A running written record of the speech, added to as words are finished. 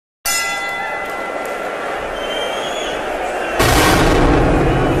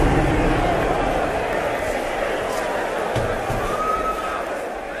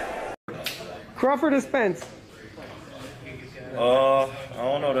Crawford or Spence? I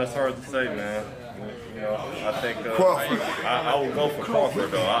don't know. That's hard to say, man. You know, I think Crawford. I would go for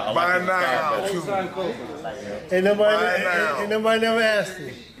Crawford though. I By like now, his style too. And nobody never asked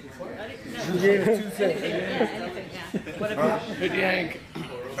me. You gave it 2 seconds. Good yank.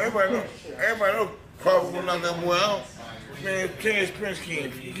 Everybody know Crawford will knock that boy out. Man, Terrence Prince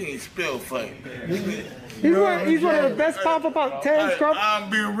can't spell fight. He's one of the best pop-up Terrence Crawford. I'm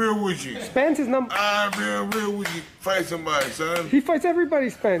being real with you. Spence is number. I'm being real with you. Fight somebody, son. He fights everybody,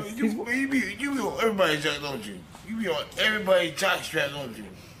 Spence. You be on everybody's jock, don't you? You be on everybody's jock strap, don't you?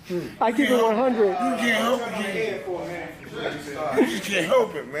 I keep it 100. You can't help it. You just can't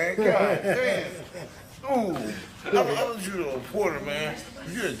help it, man. God damn. Ooh. I want you a reporter, man.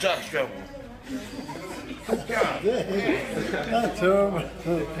 You're a jock strapper. Not terrible.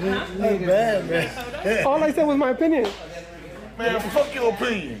 Not bad, man. All I said was my opinion. Man, fuck your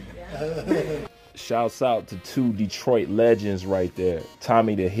opinion. Shouts out to 2 Detroit legends right there.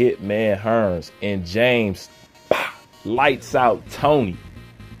 Tommy the Hitman Hearns and James Lights Out Tony.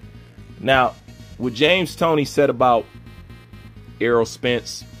 Now, what James Tony said about Errol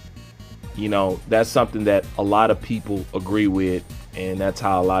Spence, you know, that's something that a lot of people agree with, and that's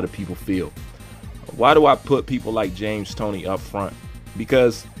how a lot of people feel. Why do I put people like James Tony up front?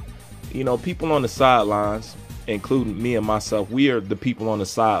 Because, you know, people on the sidelines, including me and myself, we are the people on the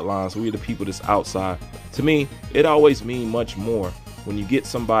sidelines. We're the people that's outside. To me, it always means much more when you get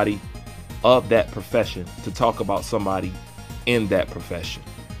somebody of that profession to talk about somebody in that profession.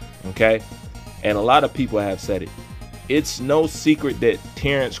 Okay? And a lot of people have said it. It's no secret that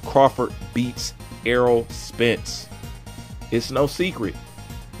Terence Crawford beats Errol Spence. It's no secret.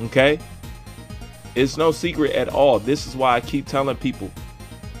 Okay? It's no secret at all. This is why I keep telling people,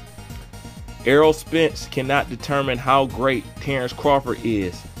 Errol Spence cannot determine how great Terence Crawford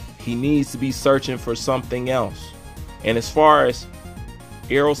is. He needs to be searching for something else. And as far as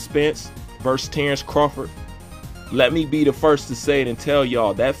Errol Spence versus Terence Crawford, let me be the first to say it and tell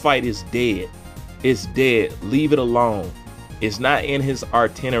y'all that fight is dead. It's dead. Leave it alone. It's not in his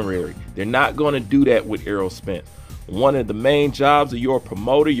itinerary. They're not going to do that with Errol Spence. One of the main jobs of your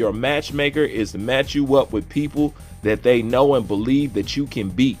promoter, your matchmaker, is to match you up with people that they know and believe that you can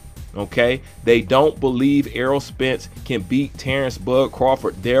beat. Okay? They don't believe Errol Spence can beat Terence Bud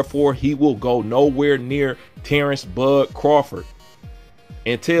Crawford. Therefore, he will go nowhere near Terence Bud Crawford.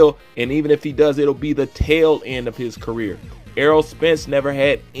 And even if he does, it'll be the tail end of his career. Errol Spence never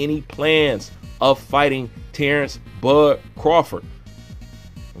had any plans of fighting Terence Bud Crawford.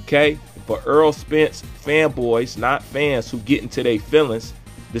 Okay? For Errol Spence fanboys, not fans who get into their feelings,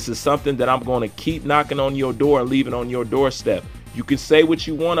 this is something that I'm going to keep knocking on your door and leaving on your doorstep. You can say what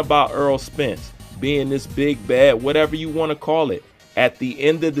you want about Errol Spence being this big bad, whatever you want to call it. At the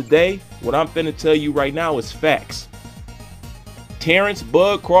end of the day, what I'm finna tell you right now is facts. Terence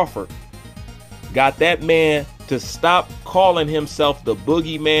Bud Crawford got that man to stop calling himself the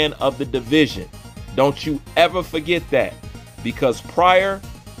boogeyman of the division. Don't you ever forget that. Because prior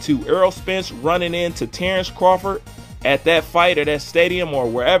to Errol Spence running into Terence Crawford at that fight or that stadium or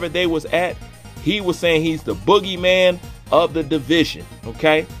wherever they was at, he was saying he's the boogeyman of the division.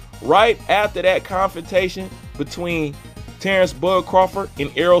 Okay? Right after that confrontation between Terence Bud Crawford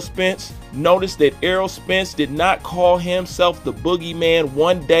and Errol Spence, notice that Errol Spence did not call himself the boogeyman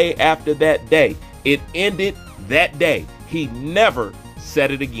one day after that day. It ended that day. He never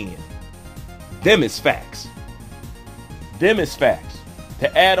said it again. Them is facts. Them is facts.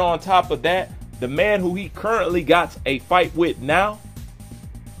 To add on top of that, the man who he currently got a fight with now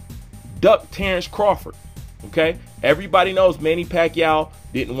ducked Terence Crawford. Okay? Everybody knows Manny Pacquiao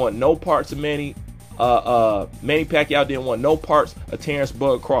didn't want no parts of Manny Pacquiao didn't want no parts of Terence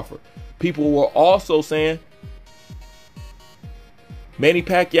Bud Crawford. People were also saying Manny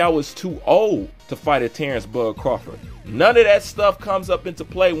Pacquiao was too old to fight a Terence Bud Crawford. None of that stuff comes up into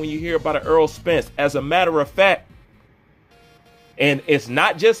play when you hear about an Errol Spence. As a matter of fact, and it's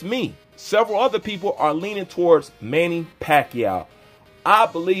not just me, several other people are leaning towards Manny Pacquiao. I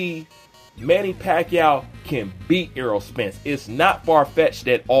believe Manny Pacquiao can beat Errol Spence. It's not far-fetched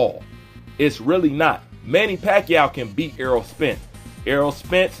at all. It's really not. Manny Pacquiao can beat Errol Spence. Errol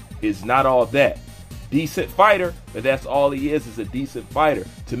Spence is not all that. Decent fighter, but that's all he is a decent fighter.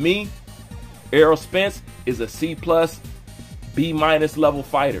 To me, Errol Spence is a C+, B- level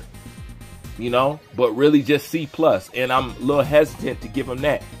fighter. You know, but really just C+. And I'm a little hesitant to give him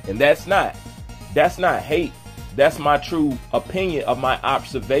that. And that's not hate. That's my true opinion of my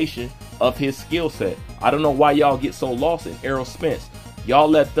observation of his skill set. I don't know why y'all get so lost in Errol Spence. Y'all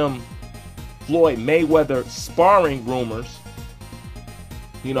let them Floyd Mayweather sparring rumors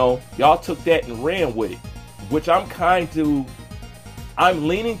You know, y'all took that and ran with it, which I'm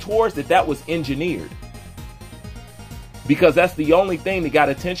leaning towards that was engineered. Because that's the only thing that got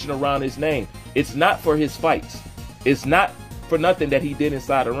attention around his name. It's not for his fights. It's not for nothing that he did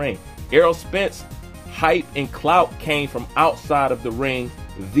inside the ring. Errol Spence hype and clout came from outside of the ring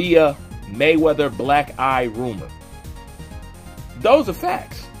via Mayweather black eye rumor. Those are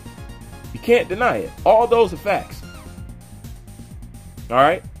facts. You can't deny it. All those are facts. All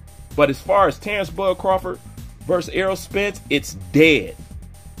right? But as far as Terrence Bud Crawford versus Errol Spence, it's dead.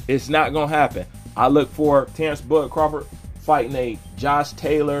 It's not going to happen. I look for Terrence Bud Crawford fighting a Josh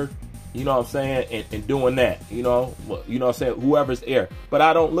Taylor, you know what I'm saying, and doing that, you know what I'm saying, whoever's heir. But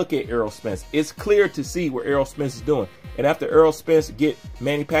I don't look at Errol Spence. It's clear to see what Errol Spence is doing. And after Errol Spence get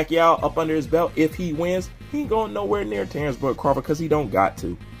Manny Pacquiao up under his belt, if he wins, he ain't going nowhere near Terrence Bud Crawford because he don't got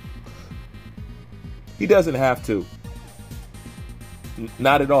to. He doesn't have to.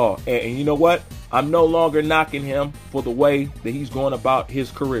 Not at all. And you know what? I'm no longer knocking him for the way that he's going about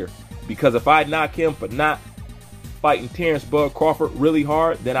his career. Because if I knock him for not fighting Terrence Bud Crawford really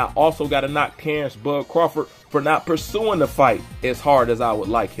hard, then I also got to knock Terrence Bud Crawford for not pursuing the fight as hard as I would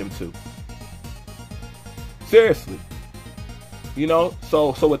like him to. Seriously. You know,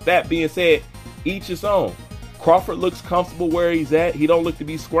 so with that being said, each his own. Crawford looks comfortable where he's at. He don't look to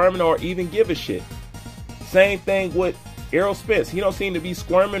be squirming or even give a shit. Same thing with Errol Spence. He don't seem to be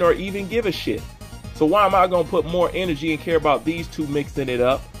squirming or even give a shit. So why am I going to put more energy and care about these two mixing it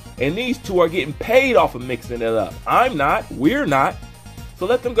up? And these two are getting paid off of mixing it up. I'm not. We're not. So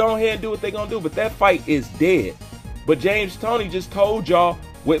let them go ahead and do what they're going to do. But that fight is dead. But James Toney just told y'all,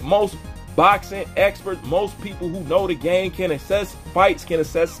 with most boxing experts, most people who know the game, can assess fights, can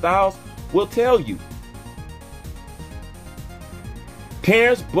assess styles, will tell you.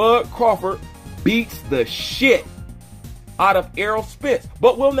 Terrence Bud Crawford beats the shit out of Errol Spence.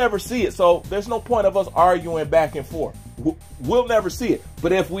 But we'll never see it. So there's no point of us arguing back and forth. We'll never see it.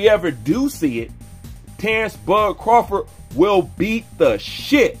 But if we ever do see it, Terrence Bud Crawford will beat the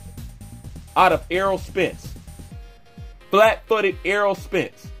shit out of Errol Spence. Flat-footed Errol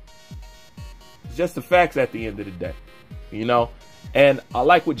Spence. It's just the facts at the end of the day. You know? And I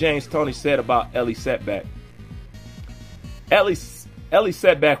like what James Toney said about Elie Setback. Elie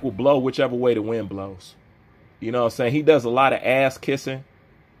Setback will blow whichever way the wind blows. You know what I'm saying? He does a lot of ass kissing.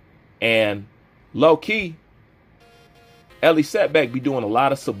 And low-key, Elie Setback be doing a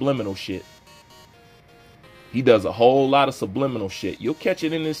lot of subliminal shit. He does a whole lot of subliminal shit. You'll catch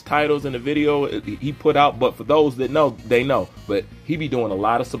it in his titles in the video he put out. But for those that know, they know. But he be doing a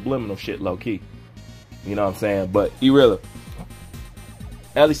lot of subliminal shit low-key. You know what I'm saying? But he really,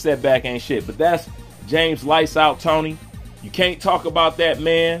 Elie Setback ain't shit. But that's James Lights Out Toney. You can't talk about that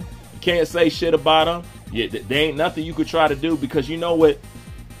man. You can't say shit about him. Yeah, there ain't nothing you could try to do, because you know what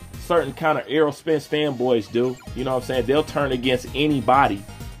certain kind of Errol Spence fanboys do. You know what I'm saying? They'll turn against anybody,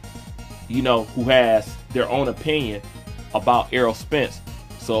 you know, who has their own opinion about Errol Spence.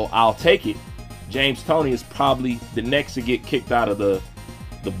 So I'll take it. James Toney is probably the next to get kicked out of the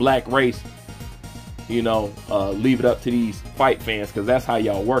black race. You know, leave it up to these fight fans, because that's how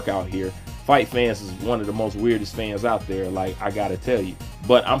y'all work out here. Fight fans is one of the most weirdest fans out there, like, I gotta tell you.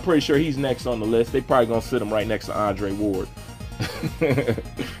 But I'm pretty sure he's next on the list. They probably gonna sit him right next to Andre Ward.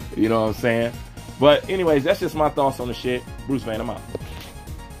 You know what I'm saying? But anyways, that's just my thoughts on the shit. Bruce Van, I'm out.